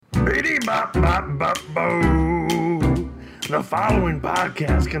bop bop bop boo. The following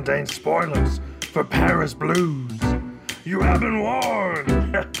podcast contains spoilers for Paris Blues. You have been warned.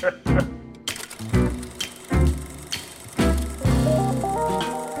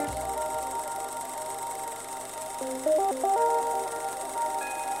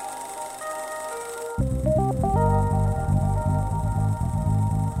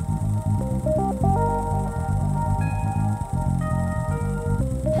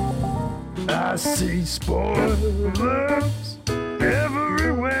 I see spoilers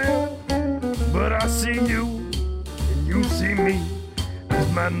everywhere, but I see you and you see me. 'Cause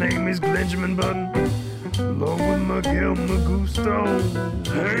my name is Glenjamin Button, along with Miguel Magusto.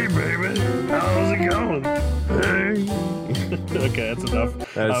 Hey baby, how's it going? Hey. Okay, that's enough.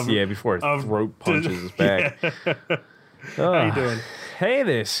 That's, before it throat punches us back. Yeah. How you doing? Hey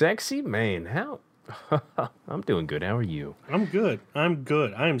there, sexy man. How? I'm doing good. How are you? I'm good. I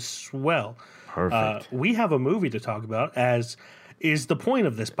am swell. Perfect. We have a movie to talk about, as is the point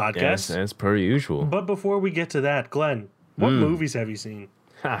of this podcast. Yes, as per usual. But before we get to that, Glenn, what movies have you seen?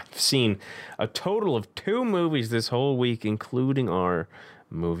 I've seen a total of 2 movies this whole week, including our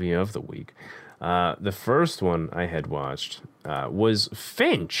movie of the week. The first one I had watched was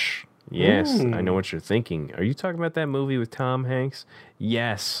Finch. Yes, I know what you're thinking. Are you talking about that movie with Tom Hanks?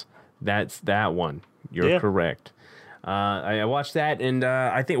 Yes, that's that one. You're correct. I watched that, and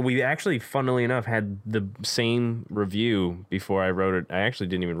I think we actually, funnily enough, had the same review before I wrote it. I actually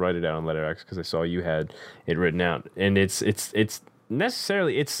didn't even write it out on Letterboxd because I saw you had it written out. And it's the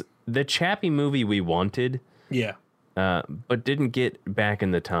Chappie movie we wanted, but didn't get back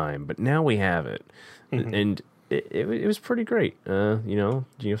in the time. But now we have it, and it was pretty great.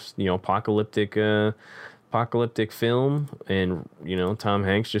 Apocalyptic film, and Tom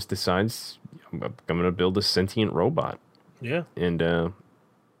Hanks just decides, I'm going to build a sentient robot. Yeah. And do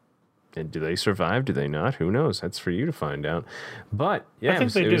they survive? Do they not? Who knows? That's for you to find out. But yeah,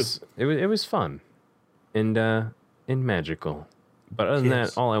 it was fun and magical. But other than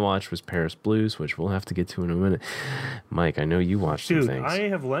that, all I watched was Paris Blues, which we'll have to get to in a minute. Mike, I know you watched some things. I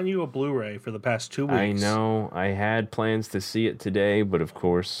have lent you a Blu-ray for the past 2 weeks. I know. I had plans to see it today, but of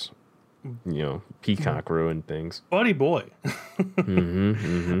course, Peacock ruined things. Buddy boy.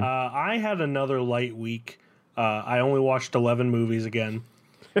 I had another light week. I only watched 11 movies again.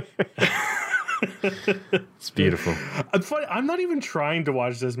 It's beautiful. I'm not even trying to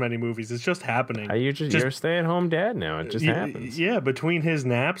watch this many movies. It's just happening. You're a stay-at-home dad now. It just happens. Yeah, between his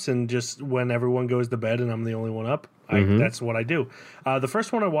naps and just when everyone goes to bed and I'm the only one up, that's what I do. The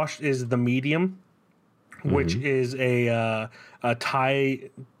first one I watched is The Medium, which is a Thai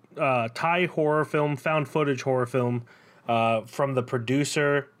horror film, found footage horror film from the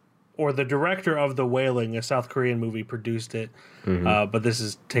producer or the director of The Wailing, a South Korean movie, produced it. But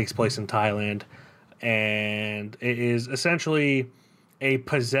this takes place in Thailand, and it is essentially a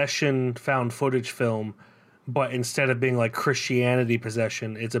possession found footage film, but instead of being like Christianity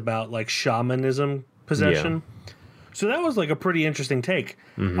possession, it's about like shamanism possession. Yeah. So that was like a pretty interesting take.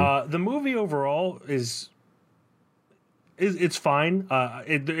 The movie overall it's fine.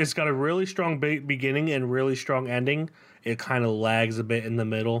 It's got a really strong beginning and really strong ending. It kind of lags a bit in the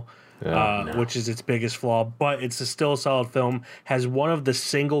middle, which is its biggest flaw. But it's still a solid film. Has one of the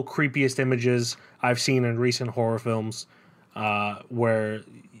single creepiest images I've seen in recent horror films, where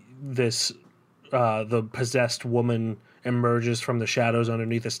the possessed woman emerges from the shadows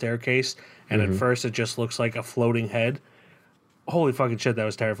underneath a staircase, and at first it just looks like a floating head. Holy fucking shit, that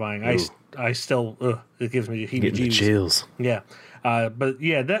was terrifying. I still, it gives me heebie-jeebies. Chills. Yeah. But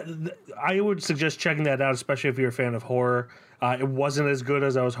yeah, I would suggest checking that out, especially if you're a fan of horror. It wasn't as good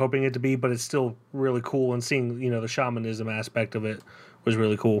as I was hoping it to be, but it's still really cool, and seeing, the shamanism aspect of it was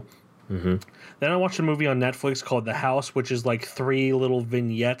really cool. Then I watched a movie on Netflix called The House, which is like 3 little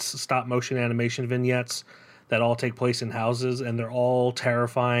vignettes, stop motion animation vignettes that all take place in houses, and they're all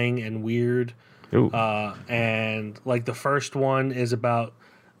terrifying and weird. And like the first one is about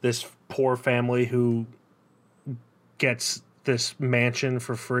this poor family who gets this mansion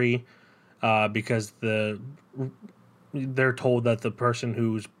for free because they're told that the person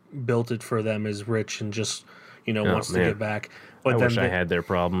who's built it for them is rich and just wants to get back. But I wish I had their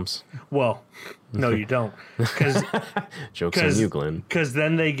problems. Well, no, you don't. Joke's on you, Glenn. Because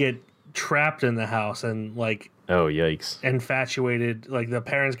then they get trapped in the house and like. Oh, yikes. Infatuated. Like the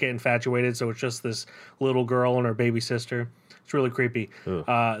parents get infatuated, so it's just this little girl and her baby sister. It's really creepy.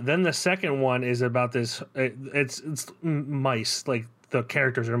 Then the second one is about this. It's mice. Like the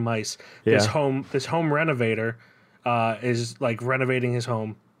characters are mice. Yeah. This home renovator is like renovating his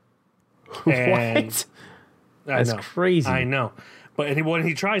home. What? That's crazy. I know. But when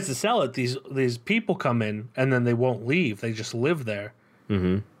he tries to sell it, these people come in and then they won't leave. They just live there,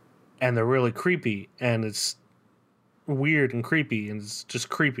 and they're really creepy, and it's weird and creepy, and it's just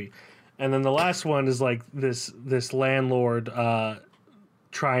creepy. And then the last one is like this landlord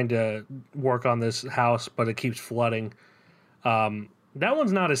trying to work on this house, but it keeps flooding. That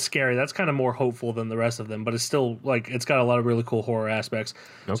one's not as scary. That's kind of more hopeful than the rest of them, but it's still like it's got a lot of really cool horror aspects.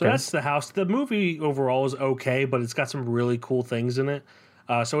 Okay. So that's the house. The movie overall is okay, but it's got some really cool things in it.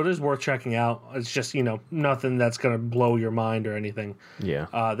 So it is worth checking out. It's just, nothing that's going to blow your mind or anything. Yeah.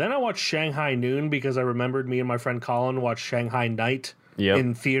 Then I watched Shanghai Noon because I remembered me and my friend Colin watched Shanghai Night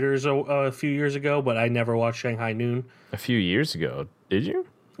in theaters a few years ago, but I never watched Shanghai Noon. A few years ago, did you?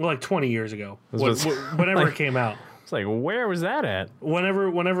 Well, like 20 years ago. Whenever it came out. It's like, where was that at?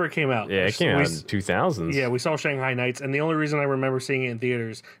 Whenever it came out. Yeah, it came out in 2000s. Yeah, we saw Shanghai Nights, and the only reason I remember seeing it in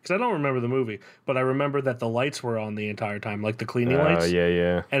theaters, because I don't remember the movie, but I remember that the lights were on the entire time, like the cleaning lights. Oh,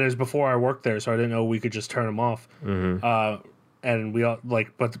 yeah. And it was before I worked there, so I didn't know we could just turn them off. Mm-hmm. And we all,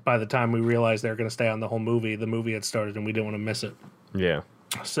 but by the time we realized they were going to stay on the whole movie, the movie had started, and we didn't want to miss it. Yeah.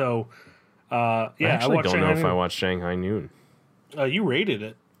 So, I actually don't know if I watched Shanghai Noon. You rated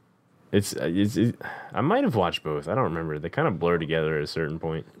it. I might have watched both. I don't remember. They kind of blur together at a certain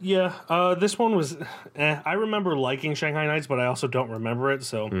point. Yeah, this one was. I remember liking Shanghai Nights, but I also don't remember it.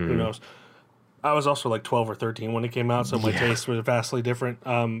 So who knows? I was also like 12 or 13 when it came out, so my tastes were vastly different.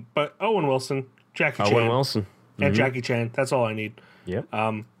 But Owen Wilson, Jackie Chan, and Jackie Chan. That's all I need. Yeah.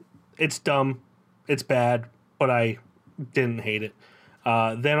 It's dumb, it's bad, but I didn't hate it.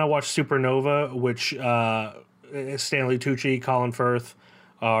 Then I watched Supernova, which Stanley Tucci, Colin Firth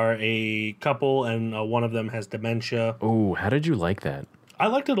are a couple, and one of them has dementia. Oh, how did you like that? I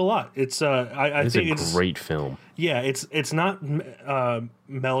liked it a lot. It's I think it's a great film. Yeah, it's not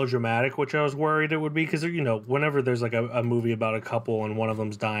melodramatic, which I was worried it would be, because whenever there's like a movie about a couple and one of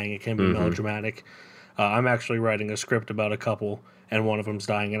them's dying, it can be melodramatic. I'm actually writing a script about a couple and one of them's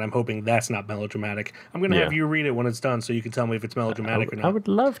dying, and I'm hoping that's not melodramatic. I'm gonna have you read it when it's done, so you can tell me if it's melodramatic or not. I would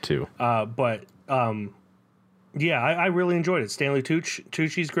love to. Yeah, I really enjoyed it. Stanley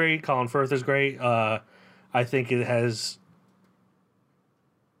Tucci's great. Colin Firth is great. I think it has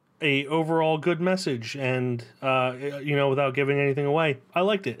a overall good message, and without giving anything away, I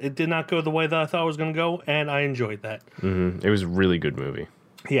liked it. It did not go the way that I thought it was going to go, and I enjoyed that. It was a really good movie.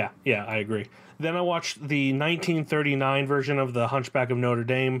 Yeah, I agree. Then I watched the 1939 version of The Hunchback of Notre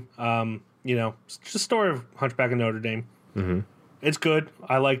Dame. It's just a story of Hunchback of Notre Dame. It's good.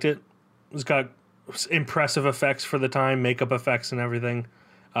 I liked it. It's got impressive effects for the time, makeup effects and everything.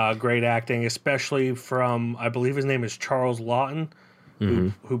 Great acting, especially from, I believe his name is Charles Laughton,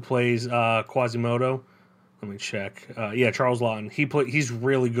 who plays Quasimodo. Let me check. Charles Laughton. He's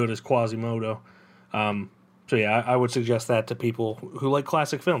really good as Quasimodo. I would suggest that to people who like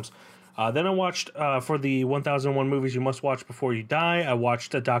classic films. Then I watched, for the 1001 Movies You Must Watch Before You Die, I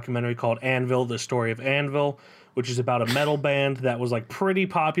watched a documentary called Anvil, The Story of Anvil, which is about a metal band that was like pretty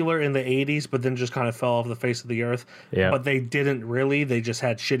popular in the 80s, but then just kind of fell off the face of the earth. Yeah. But they didn't really. They just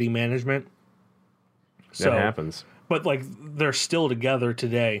had shitty management. That happens. But like they're still together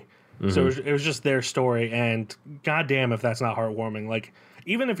today. So it was just their story, and goddamn if that's not heartwarming. Like,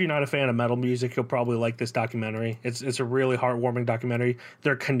 even if you're not a fan of metal music, you'll probably like this documentary. It's a really heartwarming documentary.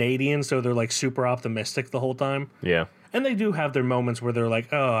 They're Canadian, so they're like super optimistic the whole time. Yeah. And they do have their moments where they're like,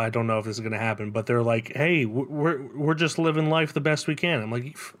 "Oh, I don't know if this is going to happen," but they're like, "Hey, we're just living life the best we can." I'm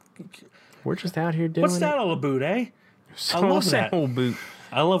like, we're just out here doing. What's that all about, eh? I love that.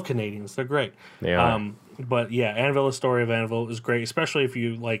 I love Canadians; they're great. They are. But yeah, Anvil, The Story of Anvil is great, especially if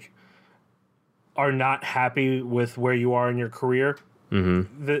you like are not happy with where you are in your career.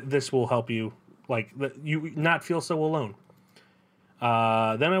 This will help you you not feel so alone.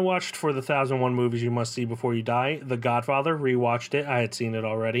 Then I watched, for the 1001 Movies You Must See Before You Die, The Godfather. Rewatched it. I had seen it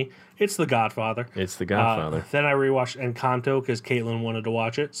already. It's The Godfather. It's The Godfather. Then I rewatched Encanto because Caitlin wanted to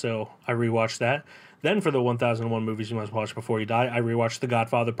watch it, so I rewatched that. Then for the 1001 Movies You Must Watch Before You Die, I rewatched The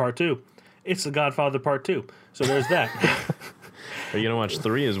Godfather Part 2. It's The Godfather Part 2. So there's that. Are you going to watch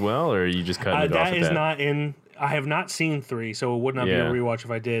 3 as well, or are you just cutting it off that? That is not in... I have not seen 3, so it would not be a rewatch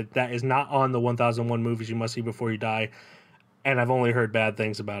if I did. That is not on the 1001 Movies You Must See Before You Die. And I've only heard bad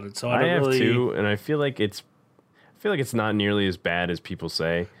things about it, so I don't really... too, and I feel like it's not nearly as bad as people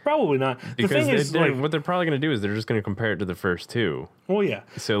say. Probably not. Because the thing is, what they're probably going to do is they're just going to compare it to the first two. Well, yeah.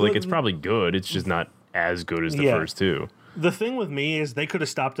 So it's probably good. It's just not as good as the first two. The thing with me is they could have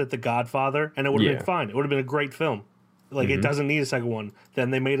stopped at The Godfather, and it would have been fine. It would have been a great film. It doesn't need a second one.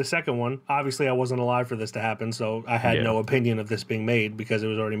 Then they made a second one. Obviously, I wasn't alive for this to happen, so I had no opinion of this being made because it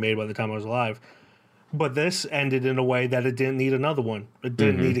was already made by the time I was alive. But this ended in a way that it didn't need another one. It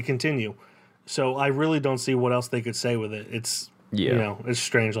didn't need to continue. So I really don't see what else they could say with it. It's it's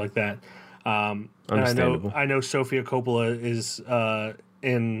strange like that. And Understandable. I know Sofia Coppola is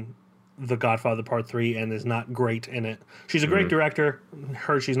in The Godfather Part 3 and is not great in it. She's a great director.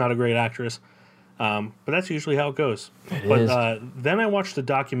 Heard she's not a great actress. But that's usually how it goes. Then I watched a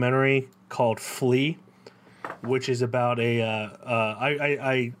documentary called Flea, which is about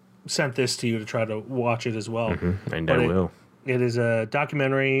I sent this to you to try to watch it as well. And I will. It is a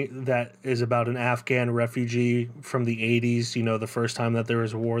documentary that is about an Afghan refugee from the 80s, the first time that there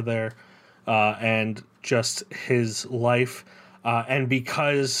was a war there, and just his life. And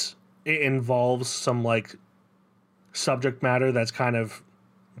because it involves some subject matter that's kind of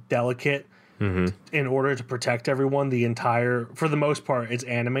delicate, in order to protect everyone, for the most part, it's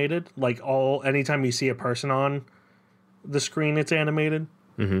animated. Anytime you see a person on the screen, it's animated.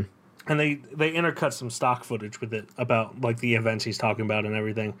 And they intercut some stock footage with it about the events he's talking about and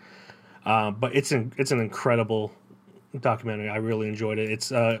everything. But it's an incredible documentary. I really enjoyed it.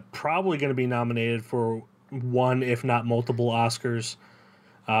 It's probably going to be nominated for one, if not multiple, Oscars.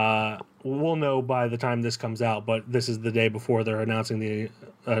 We'll know by the time this comes out, but this is the day before they're announcing the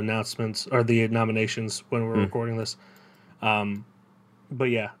announcements or the nominations when we're recording this. But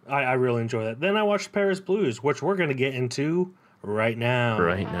yeah, I really enjoy that. Then I watched Paris Blues, which we're going to get into right now.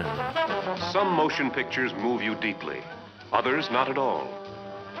 Some motion pictures move you deeply, others not at all.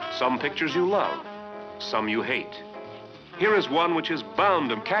 Some pictures you love, some you hate. Here is one which is bound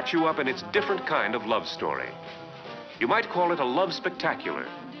to catch you up in its different kind of love story. You might call it a love spectacular.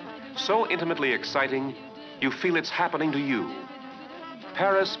 So intimately exciting, you feel it's happening to you.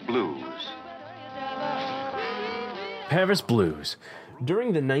 Paris Blues. Paris Blues.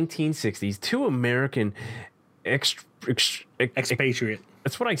 During the 1960s, two American expatriate.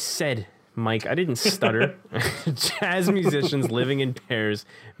 That's what I said, Mike. I didn't stutter. Jazz musicians living in Paris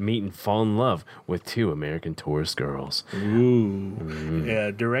meet and fall in love with two American tourist girls. Ooh.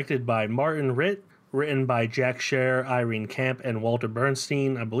 Yeah, directed by Martin Ritt. Written by Jack Sher, Irene Camp, and Walter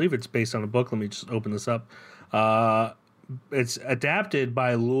Bernstein. I believe it's based on a book. Let me just open this up. It's adapted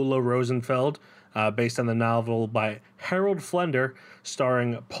by Lula Rosenfeld, based on the novel by Harold Flender,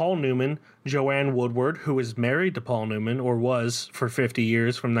 starring Paul Newman, Joanne Woodward, who is married to Paul Newman, or was for 50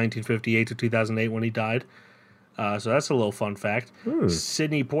 years, from 1958 to 2008 when he died. So that's a little fun fact.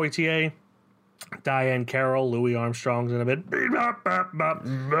 Sidney Poitier, Diane Carroll, Louis Armstrong's in a bit.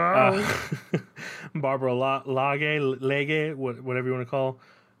 Barbara Lage, whatever you want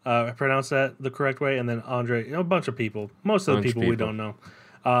to pronounce that the correct way, and then Andre, a bunch of people. Most of the people we don't know.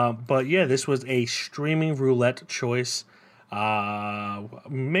 But yeah, this was a streaming roulette choice.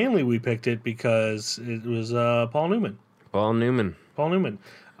 Mainly we picked it because it was Paul Newman. Paul Newman.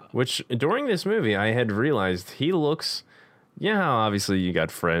 Which, during this movie, I had realized he looks... Yeah, how obviously you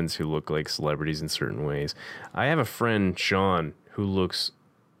got friends who look like celebrities in certain ways. I have a friend, Sean, who looks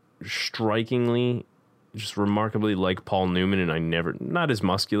strikingly, just remarkably like Paul Newman, and not as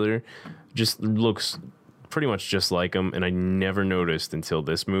muscular, just looks pretty much just like him, and I never noticed until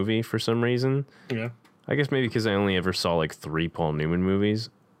this movie for some reason. Yeah. I guess maybe because I only ever saw 3 Paul Newman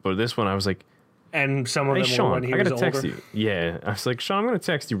movies, but this one I was like... And some of them Sean, were when he was older. text you. Yeah, I was like, Sean, I'm going to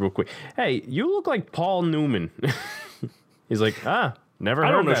text you real quick. Hey, you look like Paul Newman. He's like, never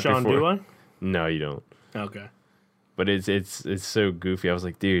heard that Sean, before. do I? No, you don't. Okay. But it's so goofy. I was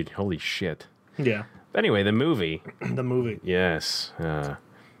like, dude, holy shit. Yeah. Anyway, the movie. The movie. Yes. Yeah,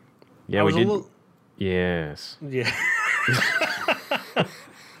 we did. Yes. Yeah.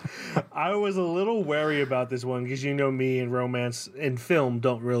 I was a little wary about this one because me and romance and film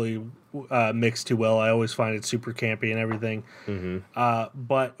don't really mix too well. I always find it super campy and everything.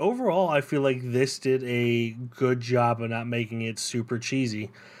 But overall, I feel like this did a good job of not making it super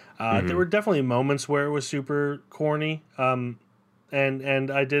cheesy. There were definitely moments where it was super corny, and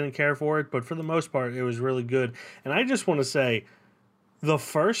I didn't care for it. But for the most part, it was really good. And I just want to say, the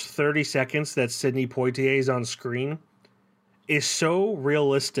first 30 seconds that Sidney Poitier is on screen is so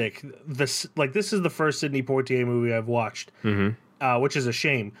realistic. This is the first Sidney Poitier movie I've watched, which is a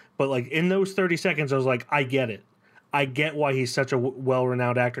shame. But in those 30 seconds, I was like, I get it. I get why he's such a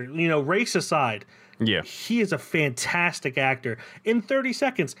well-renowned actor. Race aside, yeah, he is a fantastic actor in 30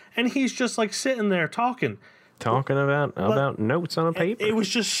 seconds, and he's just sitting there talking about notes on a paper. It was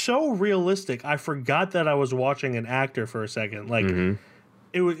just so realistic. I forgot that I was watching an actor for a second.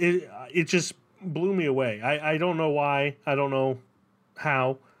 It just blew me away. I don't know why. I don't know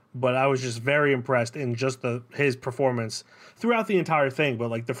how, but I was just very impressed in just his performance throughout the entire thing.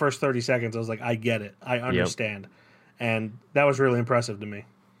 But the first 30 seconds, I was like, I get it. I understand. And that was really impressive to me.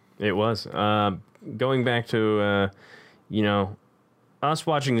 It was. Going back to, you know, us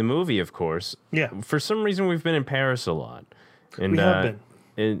watching the movie, of course. Yeah. For some reason, we've been in Paris a lot. And, We have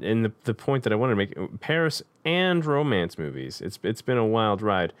been. And the point that I wanted to make, Paris and romance movies. It's been a wild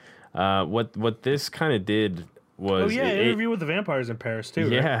ride. What this kind of did was... Oh, yeah, Interview with the Vampires in Paris, too,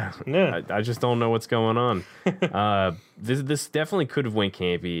 right? Yeah. Yeah. I just don't know what's going on. This definitely could have went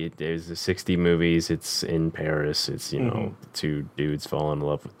campy. There's the 60 movies. It's in Paris. It's, you know, two dudes fall in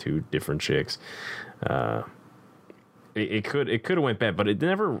love with two different chicks. It could have went bad, but it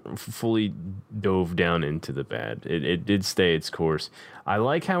never fully dove down into the bad. It did stay its course. I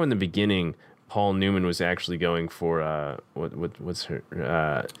like how in the beginning Paul Newman was actually going for what's her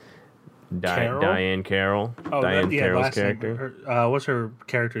Carol? Diane Carroll. Oh, Diane Carroll's last name. character. What's her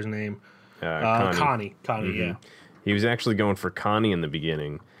character's name? Connie. Connie, yeah. He was actually going for Connie in the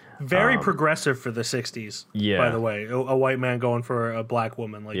beginning. Very progressive for the 60s, Yeah. by the way. A white man going for a black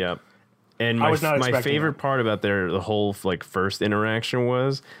woman. Like, Yep. And I was not my expecting favorite that. part about the whole like first interaction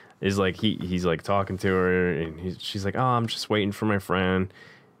is like he's like talking to her and she's like, oh, I'm just waiting for my friend.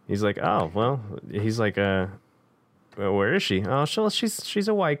 He's like, oh well, he's like, well, where is she? Oh, she's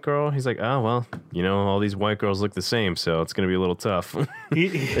a white girl. He's like, oh well, you know, all these white girls look the same, so it's gonna be a little tough.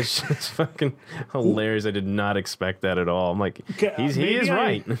 It's just fucking hilarious. I did not expect that at all. I'm like, he is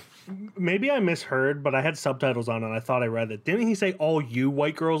right. Maybe I misheard, but I had subtitles on and I thought I read it. Didn't he say all you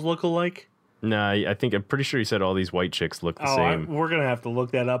white girls look alike? Nah, I'm pretty sure he said all these white chicks look the same. We're gonna have to look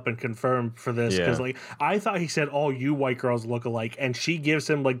that up and confirm for this because, Yeah. like, I thought he said all you white girls look alike, and she gives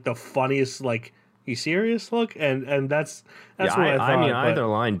him like the funniest, like, you serious look, and that's what I thought. I mean, but- either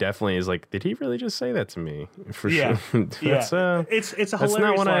line definitely is like, did he really just say that to me? For Yeah, sure. yeah. That's, It's a that's hilarious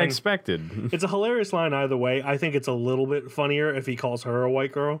not what I line. expected. It's a hilarious line either way. I think it's a little bit funnier if he calls her a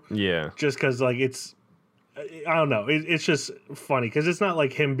white girl, Yeah. just because like it's, I don't know, it's just funny because it's not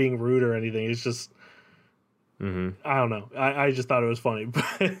like him being rude or anything. It's just. I don't know. I just thought it was funny,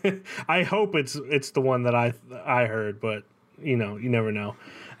 but I hope it's the one that I heard. But you know, you never know.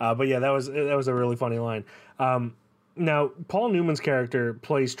 But yeah, that was a really funny line. Now Paul Newman's character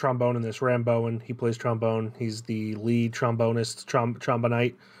plays trombone in this. Rambowen. He plays trombone. He's the lead trombonist,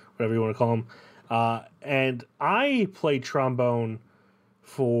 trombonite, whatever you want to call him. And I played trombone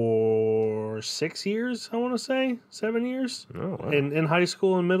for 6 years. I want to say 7 years Oh, wow. in high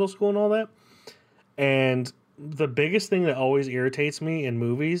school and middle school and all that. And the biggest thing that always irritates me in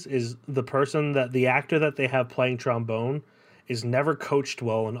movies is the actor that they have playing trombone is never coached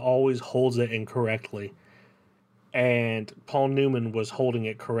well and always holds it incorrectly. And Paul Newman was holding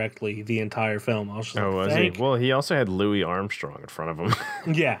it correctly the entire film. I was just Oh, like, was he? Well, he also had Louis Armstrong in front of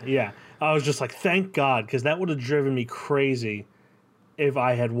him. yeah. I was just like, thank God, because that would have driven me crazy if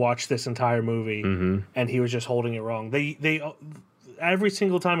I had watched this entire movie and he was just holding it wrong. They every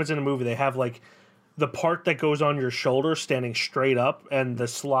single time it's in a movie, they have like the part that goes on your shoulder standing straight up and the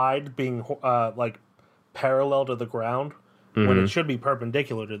slide being like parallel to the ground when it should be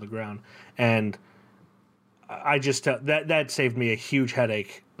perpendicular to the ground. And I just that saved me a huge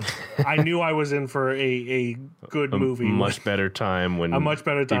headache. I knew I was in for a good movie. Much better time when A much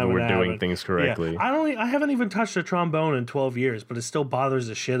better time people when were that doing happened. things correctly. Yeah. I haven't even touched a trombone in 12 years, but it still bothers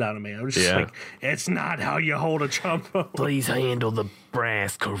the shit out of me. I'm just Yeah. like, it's not how you hold a trombone. Please handle the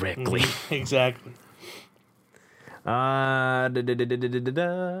brass correctly. Exactly. So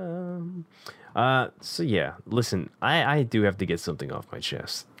yeah, listen, I do have to get something off my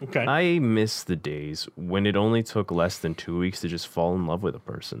chest. Okay. I miss the days when it only took less than 2 weeks to just fall in love with a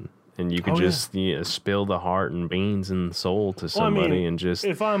person. And you could Oh, yeah. just spill the heart and beans and soul to Well, I mean, somebody and just...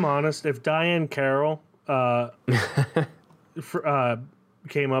 if I'm honest, if Diane Carroll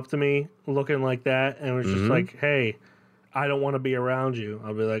came up to me looking like that and was just like, hey, I don't want to be around you,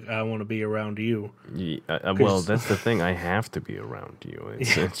 I'll be like, I want to be around you. well, that's the thing. I have to be around you.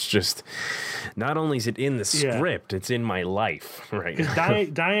 It's just... Not only is it in the Yeah. script, it's in my life right Because now.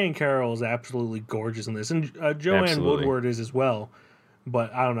 Diane Carroll is absolutely gorgeous in this, and Joanne Absolutely. Woodward is as well.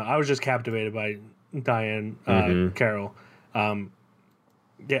 But I don't know. I was just captivated by Diane Carroll. Yeah,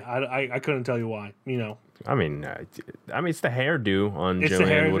 I couldn't tell you why. You know, I mean, it's the hairdo on It's the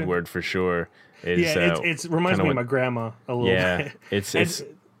Joanne hairdo. Woodward for sure. yeah, it reminds kinda me what- of my grandma a little Yeah, bit.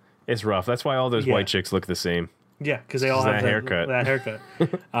 it's rough. That's why all those Yeah. white chicks look the same. Yeah, because they all That have haircut. That haircut.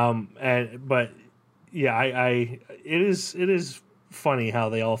 But yeah, it is funny how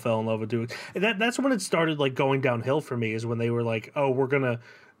they all fell in love with dudes. That's when it started like going downhill for me. Is when they were like, oh, we're gonna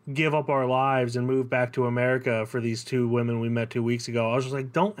give up our lives and move back to America for these two women we met 2 weeks ago. I was just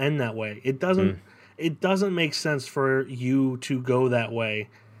like, don't end that way. It doesn't. It doesn't make sense for you to go that way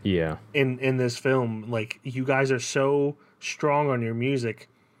Yeah. in this film. Like, you guys are so strong on your music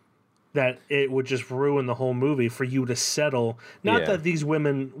that it would just ruin the whole movie for you to settle. Not Yeah. that these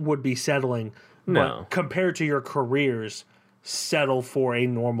women would be settling, No. but compared to your careers, settle for a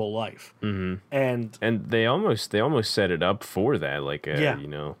normal life. Mm-hmm. And they almost set it up for that, like Yeah. you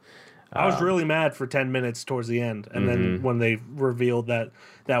know. I was really mad for 10 minutes towards the end. And then when they revealed that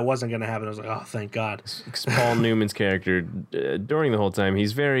that wasn't going to happen, I was like, oh, thank God. Paul Newman's character during the whole time,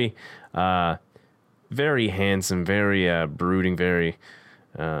 he's very very handsome, very brooding, very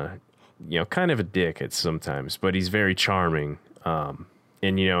kind of a dick at sometimes, but he's very charming. And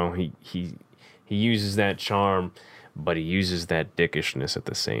he uses that charm, but he uses that dickishness at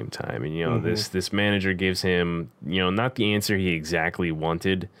the same time. And this manager gives him not the answer he exactly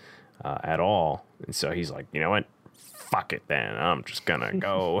wanted at all. And so he's like, you know what? Fuck it then. I'm just gonna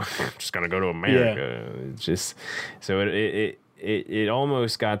go. I'm just gonna go to America. Yeah. It's just so it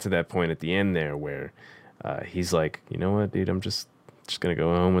almost got to that point at the end there where he's like, you know what, dude, I'm just gonna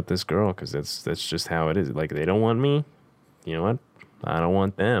go home with this girl because that's just how it is. Like, they don't want me. You know what? I don't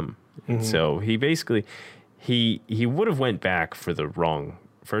want them. Mm-hmm. So he basically he would have went back for the wrong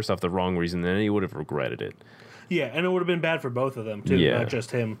reason, then he would have regretted it. Yeah, and it would have been bad for both of them too, not just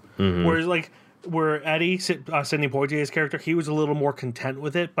him. Mm-hmm. Whereas where Eddie, Sidney Poitier's character, he was a little more content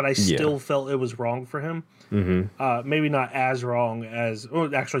with it, but I still felt it was wrong for him. Mm-hmm. Maybe not as wrong as,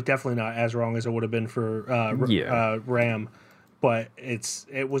 actually definitely not as wrong as it would have been for Ram, but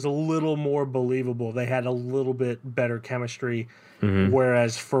it was a little more believable. They had a little bit better chemistry,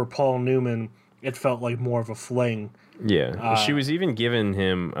 whereas for Paul Newman, it felt like more of a fling. Yeah, she was even giving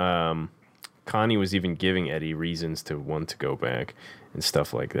him. Connie was even giving Eddie reasons to want to go back and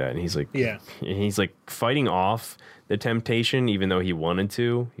stuff like that. And he's like fighting off the temptation, even though he wanted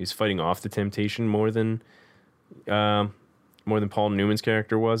to. He was fighting off the temptation more than Paul Newman's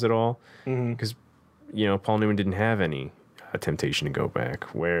character was at all. Because, Paul Newman didn't have any temptation to go back,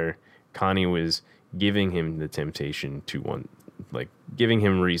 where Connie was giving him the temptation to want, like giving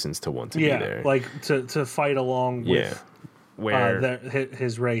him reasons to want to be there. Like to fight along with where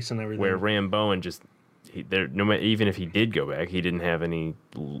his race and everything. Where Ramboan just even if he did go back, he didn't have any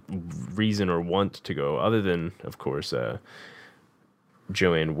reason or want to go, other than, of course,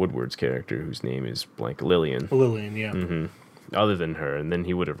 Joanne Woodward's character, whose name is blank, Lillian. Lillian, yeah. Mm-hmm. Other than her, and then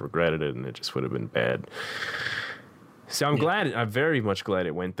he would have regretted it, and it just would have been bad. So I'm very much glad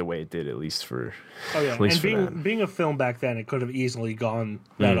it went the way it did, at least for. Oh yeah, and being a film back then, it could have easily gone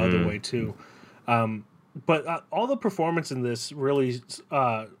that other way too. But all the performance in this really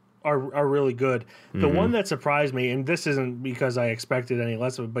are really good. The one that surprised me, and this isn't because I expected any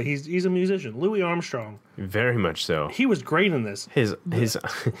less of it, but he's a musician, Louis Armstrong. Very much so. He was great in this. His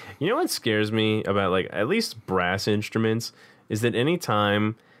you know what scares me about, like, at least brass instruments, is that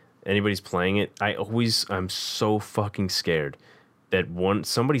anytime anybody's playing it, I'm so fucking scared that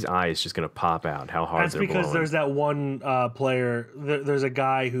somebody's eye is just going to pop out how hard they're blowing. That's because there's that one player, there's a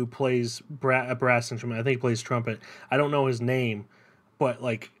guy who plays a brass instrument. I think he plays trumpet. I don't know his name, but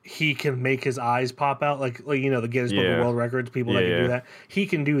like he can make his eyes pop out, like the Guinness Book of World Records, people that can do that. He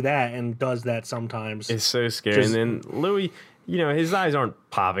can do that and does that sometimes. It's so scary. And then Louis, his eyes aren't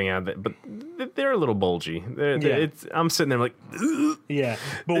popping out, but they're a little bulgy. I'm sitting there like, yeah.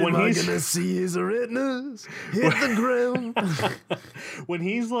 But when he's gonna see his retinas hit the ground, when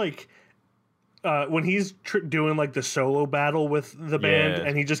he's like. When he's doing like the solo battle with the band,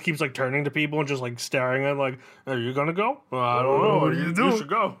 and he just keeps like turning to people and just like staring at them, like, "Are you gonna go? I don't know. What you do? You should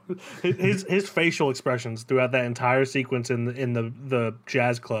go." His facial expressions throughout that entire sequence in the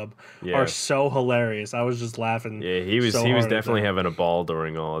jazz club are so hilarious. I was just laughing. Yeah, he was definitely having a ball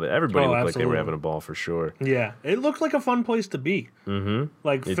during all of it. Everybody looked like they were having a ball for sure. Yeah, it looked like a fun place to be. Mm-hmm.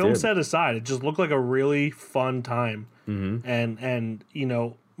 Like film set aside, it just looked like a really fun time. Mm-hmm. And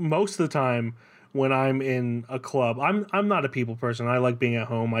most of the time, when I'm in a club, I'm not a people person. I like being at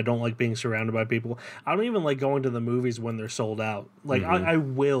home. I don't like being surrounded by people. I don't even like going to the movies when they're sold out. Like I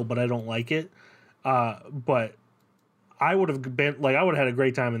will, but I don't like it. But I would have had a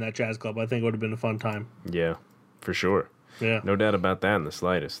great time in that jazz club. I think it would have been a fun time. Yeah, for sure. Yeah, no doubt about that in the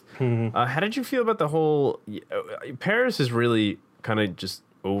slightest. Mm-hmm. How did you feel about the whole? Paris is really kind of just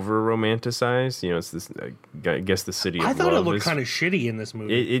over romanticized. It's this. I guess the city of love. I thought it looked kind of shitty in this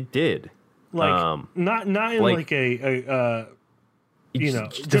movie. It did. Like not in like a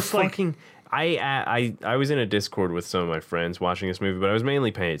just fucking. I was in a Discord with some of my friends watching this movie, but I was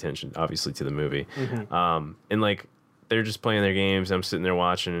mainly paying attention, obviously, to the movie. Mm-hmm. And like they're just playing their games. I'm sitting there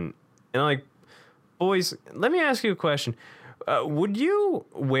watching, and I'm like, boys, let me ask you a question. Would you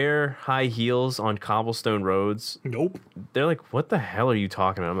wear high heels on cobblestone roads? Nope. They're like, what the hell are you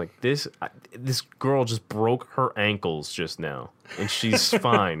talking about? I'm like, this girl just broke her ankles just now, and she's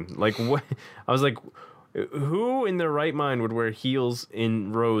fine. Like, what? I was like, who in their right mind would wear heels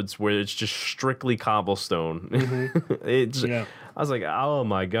in roads where it's just strictly cobblestone? Yeah. I was like, oh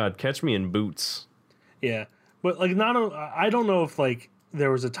my god, catch me in boots. Yeah, but like I don't know if like there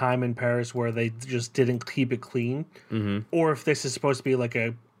was a time in Paris where they just didn't keep it clean, or if this is supposed to be like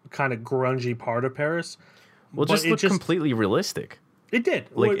a kind of grungy part of Paris. Well, But just look completely realistic. It did,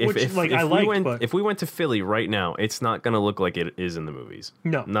 Like which if I we liked. if we went to Philly right now, it's not gonna look like it is in the movies.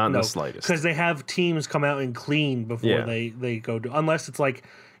 No, not in the slightest. Because they have teams come out and clean before Yeah. they go to, unless it's like,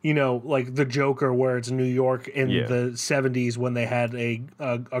 you know, like the Joker where it's New York in Yeah. the 70s when they had a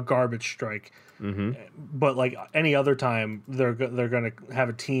garbage strike. Mm-hmm. But like any other time, they're gonna have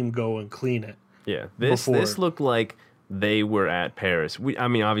a team go and clean it. Yeah, this before. looked like they were at Paris. I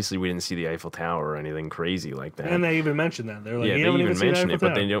mean, obviously we didn't see the Eiffel Tower or anything crazy like that. And they even mentioned that they're like, yeah, you they haven't even seen mention it, Eiffel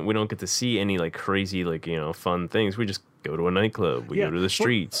but Tower. we don't get to see any like crazy like fun things. We just go to a nightclub, we Yeah. go to the Well,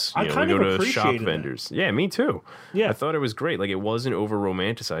 streets, I we kind go of to shop appreciated that. vendors. Yeah, me too. Yeah. I thought it was great. Like it wasn't over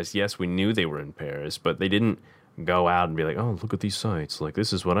romanticized. Yes, we knew they were in Paris, but they didn't go out and be like, oh, look at these sights. Like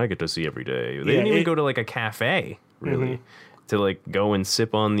this is what I get to see every day. They didn't even go to like a cafe really to like go and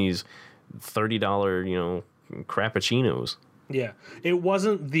sip on these $30 crappuccinos. Yeah, it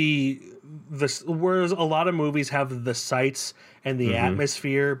wasn't the whereas a lot of movies have the sights and the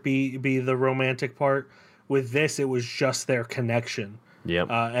atmosphere be the romantic part. With this, it was just their connection.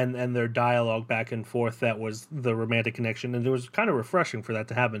 Yep. And their dialogue back and forth that was the romantic connection, and it was kind of refreshing for that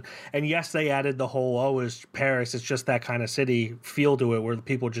to happen. And yes, they added the whole it's Paris, it's just that kind of city feel to it where the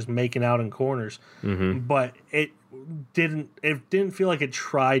people just making out in corners. But it didn't feel like it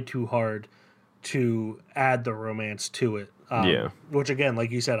tried too hard to add the romance to it. Yeah. Which again,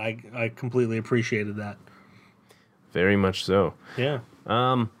 like you said, I completely appreciated that. Very much so. Yeah.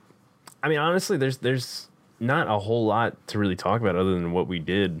 I mean, honestly, there's not a whole lot to really talk about other than what we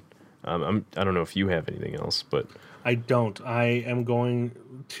did. I don't know if you have anything else, but I don't. I am going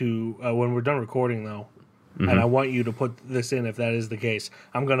to when we're done recording though, and I want you to put this in if that is the case.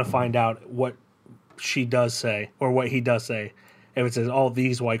 I'm going to find out what she does say or what he does say. If it says all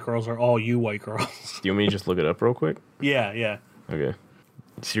these white girls are all you white girls. do you want me to just look it up real quick? Yeah. Okay.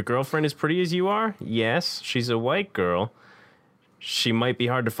 Is your girlfriend as pretty as you are? Yes, she's a white girl. She might be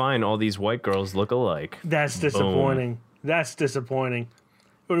hard to find. All these white girls look alike. That's disappointing. That's disappointing. It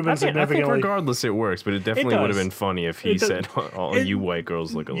would have been I think significantly. regardless it works, but it definitely would have does. been funny if he It does. said, all you white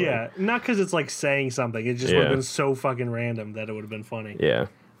girls look alike. Yeah, not because it's like saying something. It just would have Yeah. been so fucking random that it would have been funny. Yeah.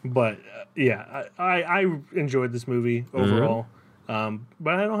 But yeah, I enjoyed this movie overall.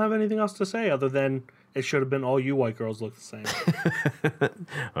 But I don't have anything else to say other than it should have been all you white girls look the same.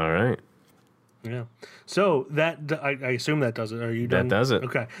 All right. Yeah. So that I assume that does it. Are you done? That does it.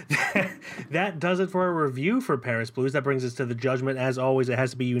 Okay. That does it for our review for Paris Blues. That brings us to the judgment. As always, it has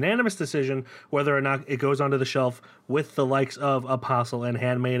to be unanimous decision whether or not it goes onto the shelf with the likes of Apostle and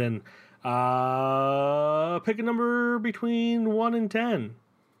Handmaiden. Pick a number between 1 and 10.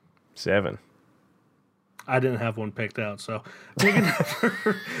 7. I didn't have one picked out, so pick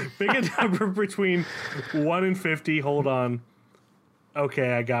a number between 1 and 50. Hold on.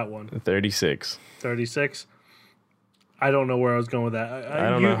 Okay, I got one. 36. 36. I don't know where I was going with that. I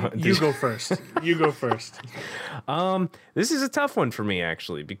don't know. You go first. You go first. This is a tough one for me,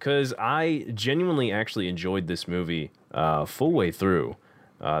 actually, because I genuinely actually enjoyed this movie full way through.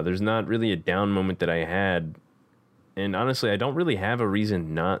 There's not really a down moment that I had. And honestly, I don't really have a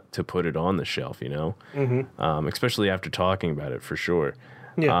reason not to put it on the shelf, especially after talking about it, for sure.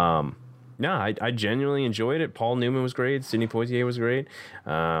 Yeah. No, I genuinely enjoyed it. Paul Newman was great. Sidney Poitier was great.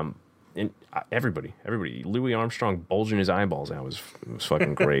 And everybody. Louis Armstrong bulging his eyeballs out was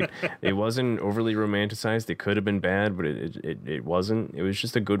fucking great. It wasn't overly romanticized. It could have been bad, but it wasn't. It was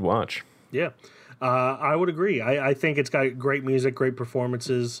just a good watch. Yeah. I would agree. I think it's got great music, great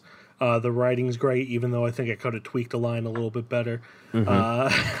performances. The writing's great, even though I think I could have tweaked a line a little bit better.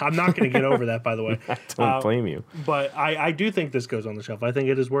 I'm not going to get over that, by the way. I don't blame you. But I do think this goes on the shelf. I think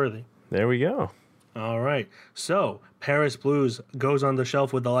it is worthy. There we go. All right. So, Paris Blues goes on the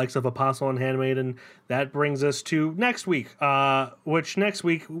shelf with the likes of Apostle and Handmaiden. That brings us to next week, which next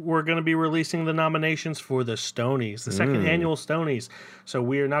week we're going to be releasing the nominations for the Stonies, the second annual Stonies. So,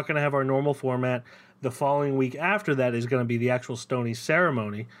 we are not going to have our normal format. The following week after that is going to be the actual Stonies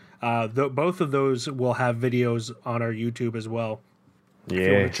ceremony. Both of those will have videos on our YouTube as well. Yeah. If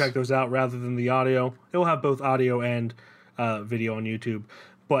you want to check those out rather than the audio, it will have both audio and video on YouTube.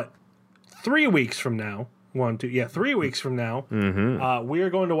 But 3 weeks from now, 3 weeks from now, we are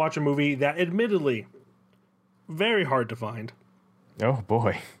going to watch a movie that admittedly very hard to find. Oh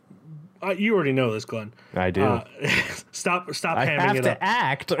boy. You already know this, Glenn. I do. Stop I hamming it have up. to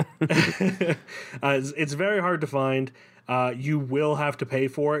act. It's very hard to find. You will have to pay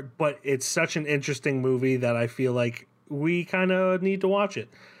for it, but it's such an interesting movie that I feel like we kind of need to watch it.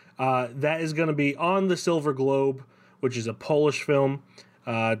 That is going to be On the Silver Globe, which is a Polish film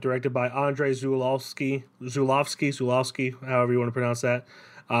directed by Andrzej Zulawski, however you want to pronounce that.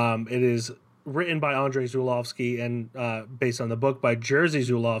 It is written by Andrzej Zulawski and based on the book by Jerzy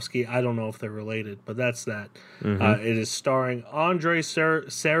Zulawski. I don't know if they're related, but that's that. It is starring Andrei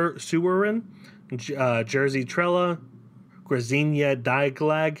Surin, Jerzy Trela, Grazina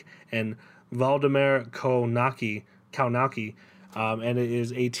Diaglag, and Valdemar Kaunaki. And it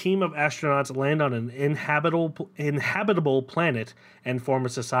is a team of astronauts land on an inhabitable planet and form a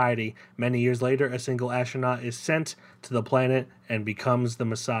society. Many years later, a single astronaut is sent to the planet and becomes the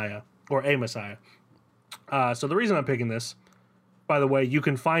Messiah, or a Messiah. So the reason I'm picking this, by the way, you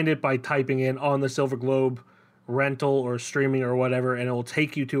can find it by typing in On the Silver Globe rental or streaming or whatever, and it will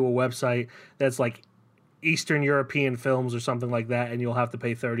take you to a website that's like Eastern European films or something like that, and you'll have to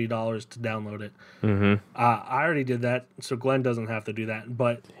pay $30 to download it. I already did that, so Glenn doesn't have to do that.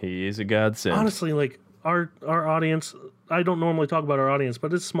 But He is a godsend. honestly, like our audience, I don't normally talk about our audience,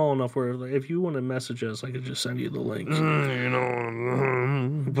 but it's small enough where like, if you want to message us, I could just send you the link.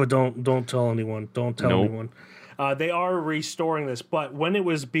 But don't tell anyone. Don't tell anyone. They are restoring this, but when it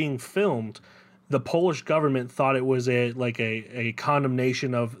was being filmed, the Polish government thought it was a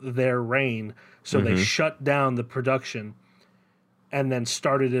condemnation of their reign. So they shut down the production and then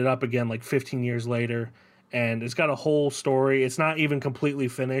started it up again like 15 years later. And it's got a whole story. It's not even completely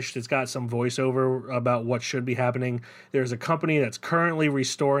finished. It's got some voiceover about what should be happening. There's a company that's currently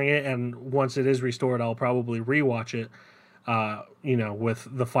restoring it. And once it is restored, I'll probably rewatch it, with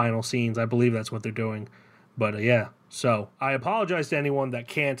the final scenes. I believe that's what they're doing. But yeah. So I apologize to anyone that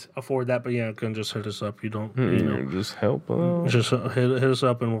can't afford that, but yeah, can just hit us up. You don't, just help us. just hit us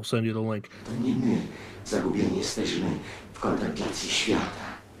up and we'll send you the link. To nie my zagubieni jesteśmy w kontemplacji świata.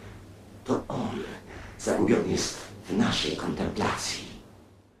 To on zagubiony jest w naszej kontemplacji.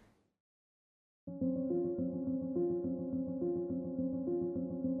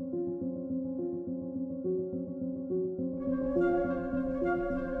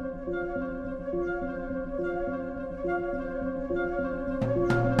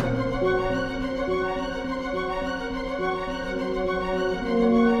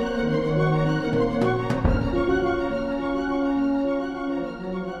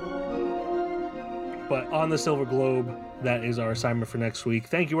 But On the Silver Globe, that is our assignment for next week.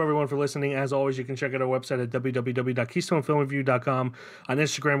 Thank you, everyone, for listening. As always, you can check out our website at www.KeystoneFilmReview.com. On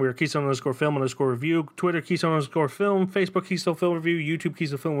Instagram, we are Keystone_Film_Review. Twitter, Keystone_Film. Facebook, Keystone Film Review. YouTube,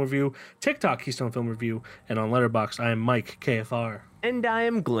 Keystone Film Review. TikTok, Keystone Film Review. And on Letterboxd, I am Mike, KFR. And I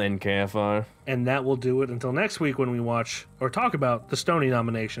am Glenn KFR. And that will do it until next week when we watch or talk about the Stoney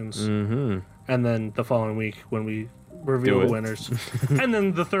nominations. And then the following week when we reveal the winners. And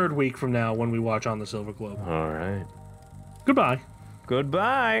then the third week from now when we watch On the Silver Globe. All right. Goodbye.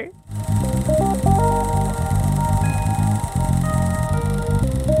 Goodbye.